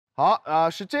好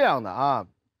是这样的啊，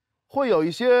会有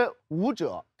一些舞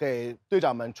者给队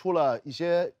长们出了一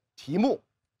些题目，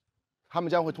他们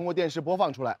将会通过电视播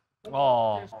放出来。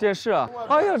哦，电视啊！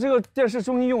哎呀，这个电视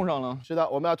终于用上了。是的，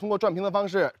我们要通过转屏的方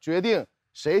式决定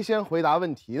谁先回答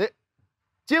问题的。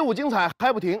街舞精彩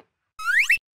嗨不停，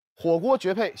火锅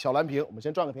绝配小蓝瓶，我们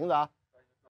先转个瓶子啊。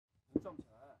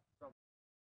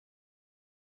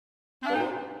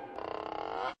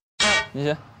你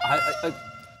先。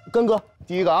根哥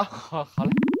第一个啊。好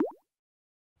嘞。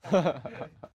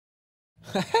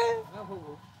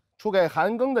出给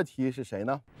韩庚的题是谁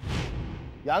呢？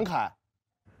杨凯。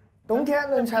冬天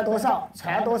能穿多少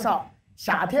穿多少，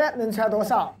夏天能穿多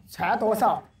少穿多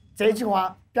少。这句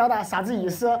话表达啥子意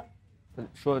思？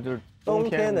说的就是冬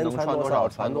天能穿多少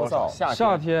穿多少，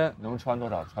夏天能穿多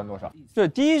少穿多少。对，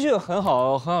第一句很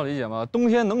好理解嘛，冬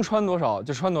天能穿多少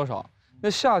就穿多少，那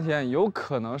夏天有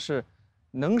可能是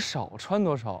能少穿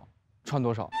多少穿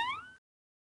多少。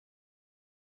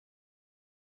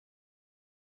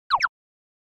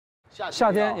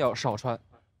夏天要少穿。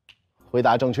回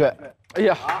答正确。哎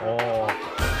呀，哦。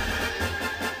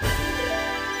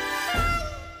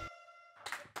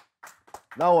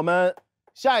那我们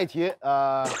下一题，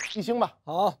一星吧。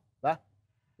好，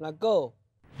来 go。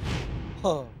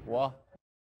哼，我。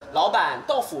老板，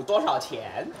豆腐多少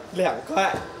钱？2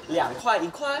块。2块1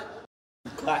块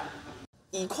？1块。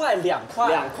1块2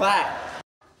块？2块。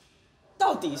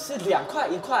到底是2块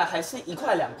1块还是1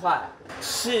块2块？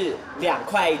是2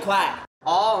块1块。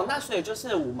哦，那所以就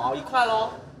是5毛1块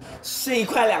喽。是1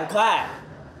块2块。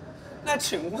那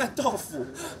请问豆腐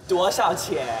多少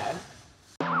钱？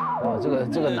哦，这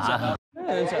个难。那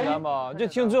很简单吧，就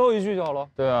听最后一句就好了。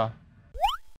对啊。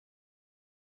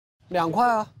 2块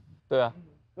啊。对啊。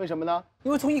为什么呢？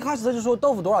因为从一开始他就说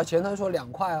豆腐多少钱，他就说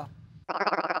2块啊。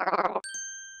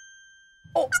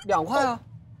哦，2块啊。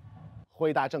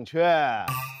回答正确。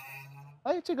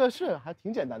哎，这个是还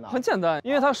挺简单的。很简单，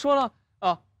因为他说了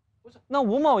啊，不是，那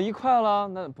5毛1块了，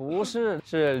那不是，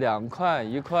是2块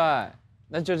1块，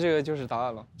那就这个就是答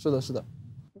案了。是的，是的。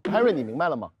Henry，你明白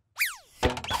了吗？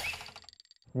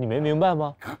你没明白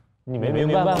吗？你没明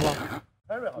白吗？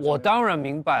我当然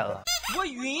明白了。我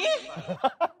晕。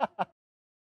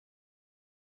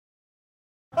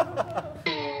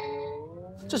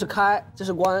这是开，这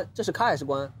是关，这是开还是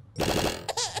关？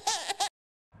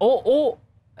哦，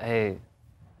哎，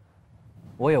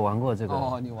我也玩过这个。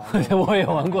哦，你玩过？我也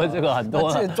玩过这个很多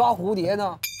了。这抓蝴蝶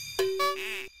呢？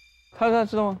他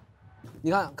知道吗？你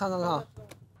看，看，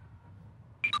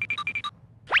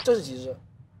这是几只？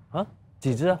啊，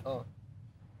几只？嗯，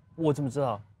我怎么知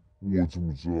道？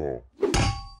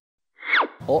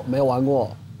哦，没有玩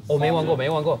过。我没玩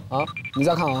过啊！你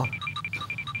再看啊。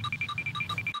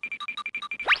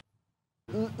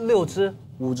 6只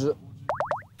，5只。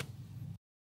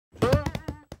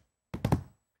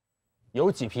有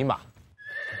几匹马？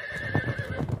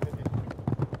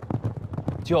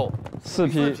就4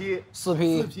匹。 4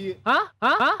匹。啊！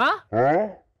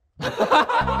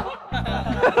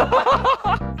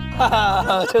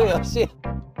这个游戏。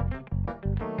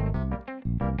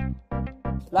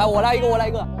来，我来一个。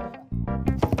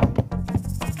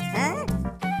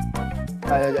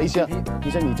医生，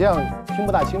你这样听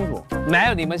不大清楚。没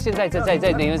有，你们现在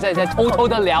在偷偷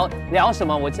的聊什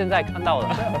么？我现在看到了。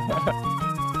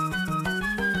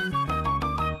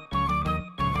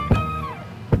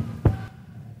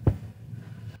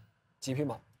几匹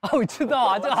马？哦，我知道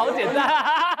啊，这个好简单。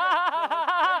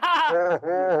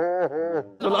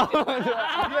知道。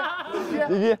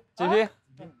几匹？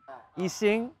一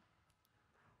星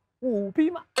5匹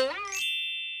马。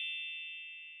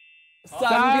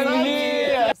 3匹。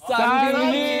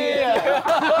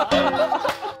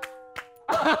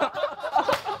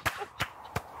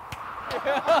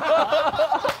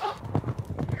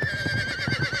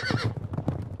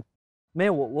没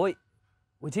有，我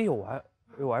以前有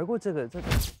玩过这个。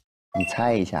你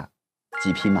猜一下，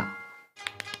几匹马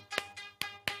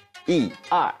？1、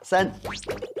2、3。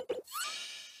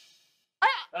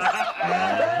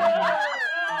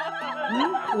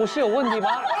我是有问题吗？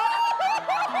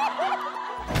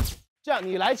 这样，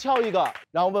你来敲一个，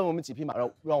然后问我们几匹马，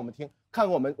让我们听，看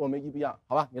看我们一不一样，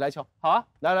好吧？你来敲。好啊，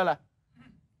来。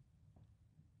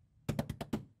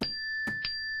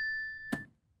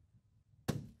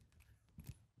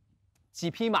几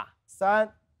匹马？3、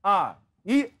2、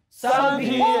1， 3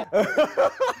匹。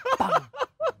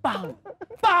棒！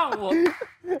我。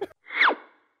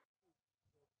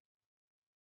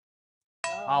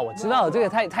啊，我知道了，这个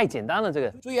太简单了，这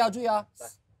个。注意啊！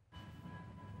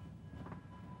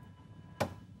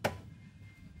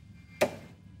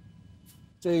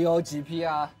 这有几匹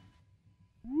啊？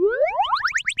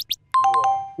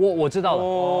我知道了，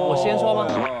我先说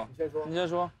吗？你先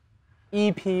说。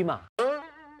一匹马。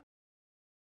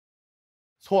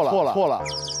错了。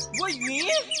我晕。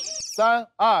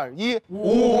 3、2、1，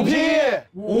 5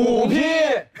匹。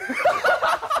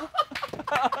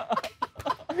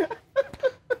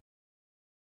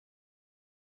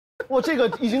哇，这个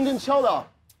已经真敲的，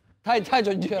太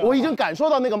准确了。我已经感受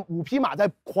到那个5匹马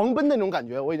在狂奔的那种感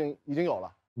觉，我已经有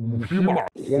了。5匹马狂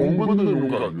奔的那种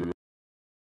感觉。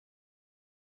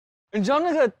你知道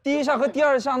那个第一下和第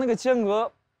二下那个间隔，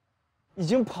已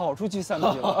经跑出去3匹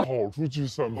了。跑出去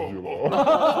3匹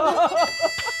了。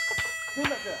真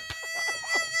的是。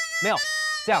没有，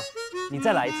这样，你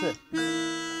再来一次，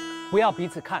不要彼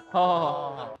此看。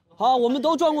好，我们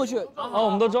都转过去。好，我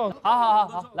们都转。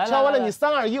好，来。敲完了，你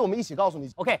3、2、1，我们一起告诉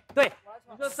你。 OK， 对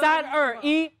，3、2、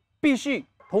1，必须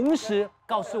同时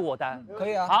告诉我答案。可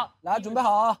以啊。好，来，准备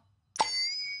好啊。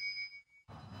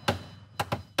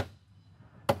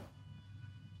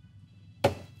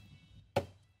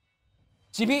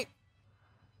几匹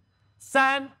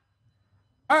？3、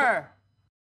2、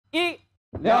1，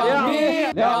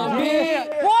 2匹。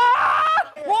哇！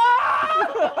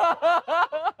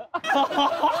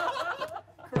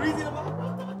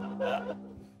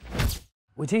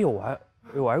我以前有玩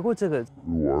过这个。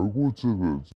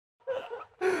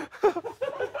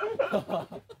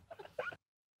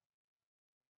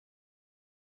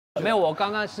没有，我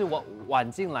刚刚是晚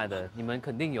进来的，你们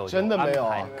肯定有。真的没有，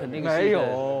肯定没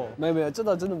有，没有，这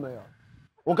倒真的没有。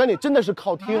我跟你真的是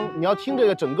靠听，你要听这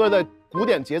个整个的古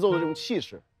典节奏的这种气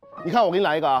势。你看，我给你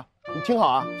来一个啊，你听好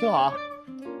啊，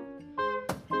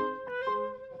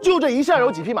就这一下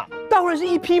有几匹马？当然是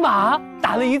1匹马，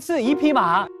打了一次1匹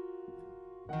马。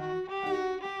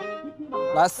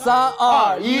来，3、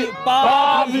2、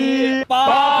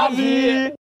1，8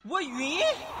匹。我晕。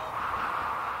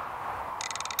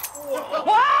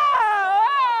哇！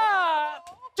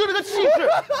就这个气势。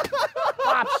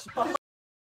8匹。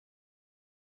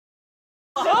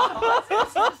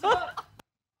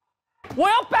我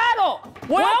要 battle！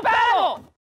 8匹。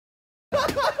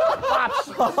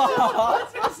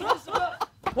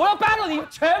我要 battle 你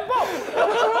全部。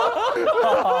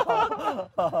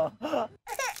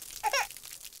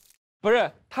不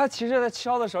是，他其实在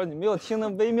敲的时候，你没有听得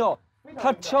微妙，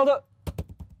他敲的。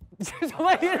什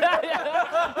么意思？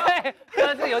对，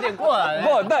这有点过了。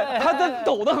不，但他的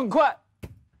抖得很快。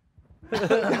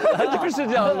就是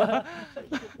这样的。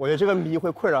我觉得这个谜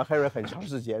会困扰 Henry 很长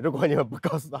时间，如果你们不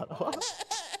告诉他的话。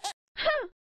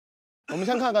我们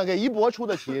先看看给一博出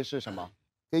的题是什么？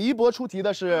给一博出题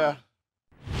的是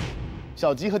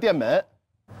小鸡和电门。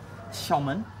小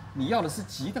门，你要的是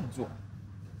几等座？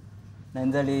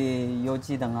人这里有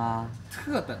几等啊？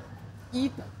特等、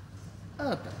1等、2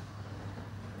等。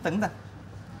等等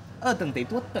，2等得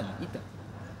多等1等。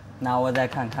那我再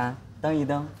看看，等一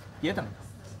等。别等了，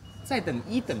再等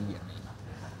1等也没了。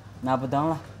那不等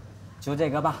了，就这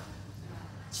个吧。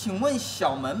请问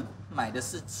小门买的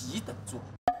是几等座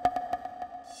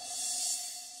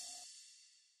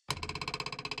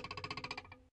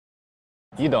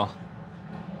？1等。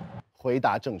回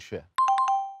答正确。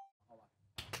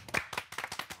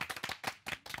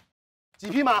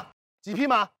几匹马？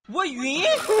我晕。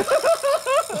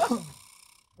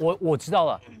我知道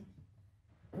了。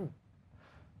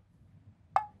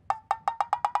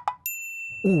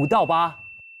5到8。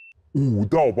5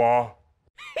到8。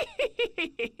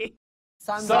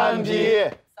3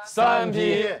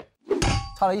匹。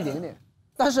差了一点点，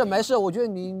但是没事，我觉得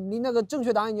你那个正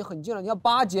确答案已经很近了，你要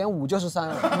8减5就是3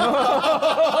了。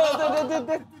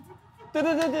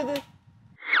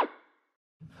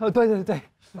对，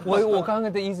我刚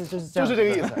刚的意思就是这样，就是这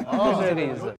个意思，就是这个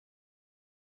意思。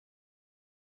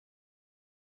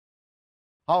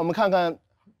好，我们看看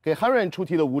给 Henry 出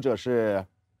题的舞者是，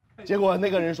结果那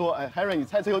个人说：“哎 ，Henry， 你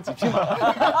猜测有几匹马？”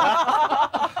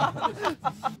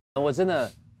我真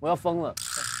的要疯了。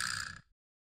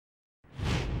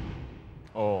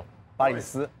哦，巴里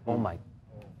斯 ，Oh my！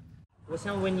 我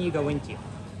想问你一个问题，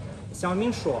小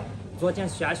明说昨天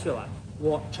下雪了，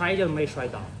我差一点没摔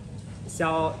倒。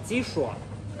小鸡说，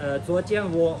昨天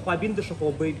我滑冰的时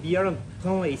候被别人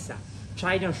碰了一下，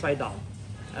差一点摔倒。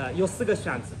有4个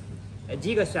选择，第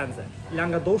一个选择2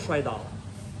个都摔倒了，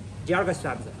第2个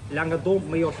选择2个都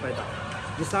没有摔倒，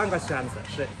第3个选择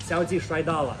是小鸡摔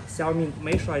倒了，小明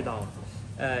没摔倒。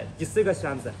第4个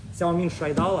选择小明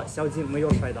摔倒了，小鸡没有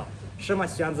摔倒，什么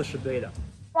选择是对的？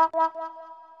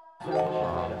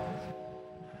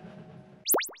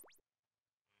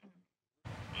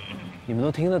你们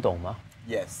都听得懂吗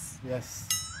 ？Yes。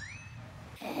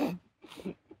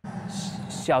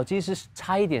小鸡是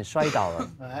差一点摔倒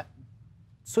了，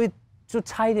所以就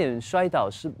差一点摔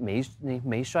倒是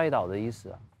没摔倒的意思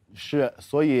啊？是，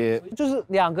所以就是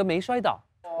2个没摔倒。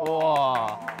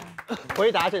哇，回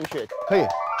答正确，可以，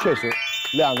确实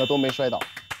2个都没摔倒。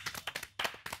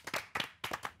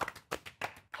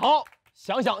好，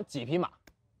想想几匹马？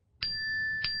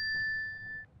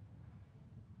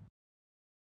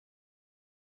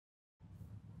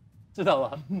知道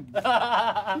了。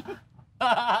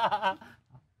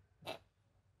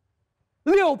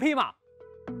6匹马。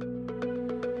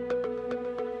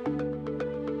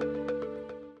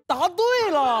答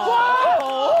对了！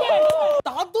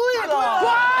答对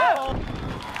了！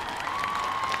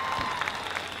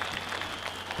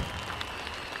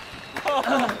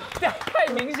太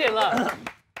明显了。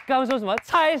刚刚说什么？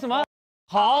猜什么？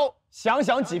好，想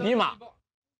想几匹马？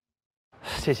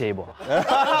谢谢一博，谢谢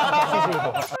一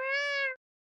博。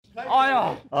哎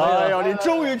呀，哎呦，你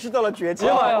终于知道了诀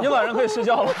窍。你晚上可以睡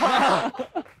觉了。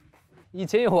以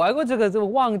前有玩过这个，就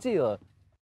忘记了。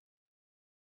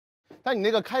但你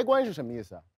那个开关是什么意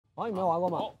思？啊，你没有玩过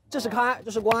吗？这是开，这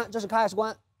是关，这是开还是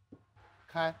关？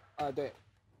开。对。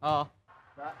啊，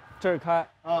这是开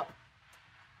啊，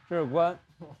这是关，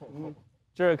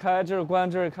这是开，这是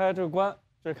关，这是开，这是关，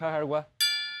这是开还是关？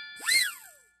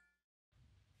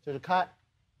这是开。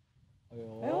哎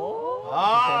呦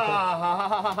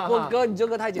啊！哥，你这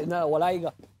个太简单了，我来一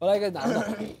个难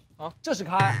的。啊，这是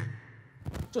开，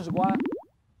这是关，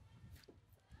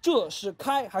这是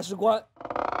开还是关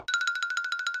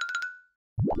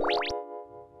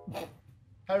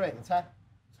？Henry，你猜？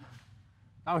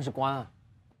当然是关啊。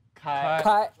开。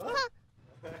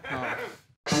啊。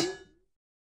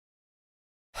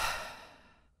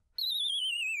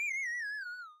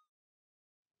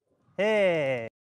嘿。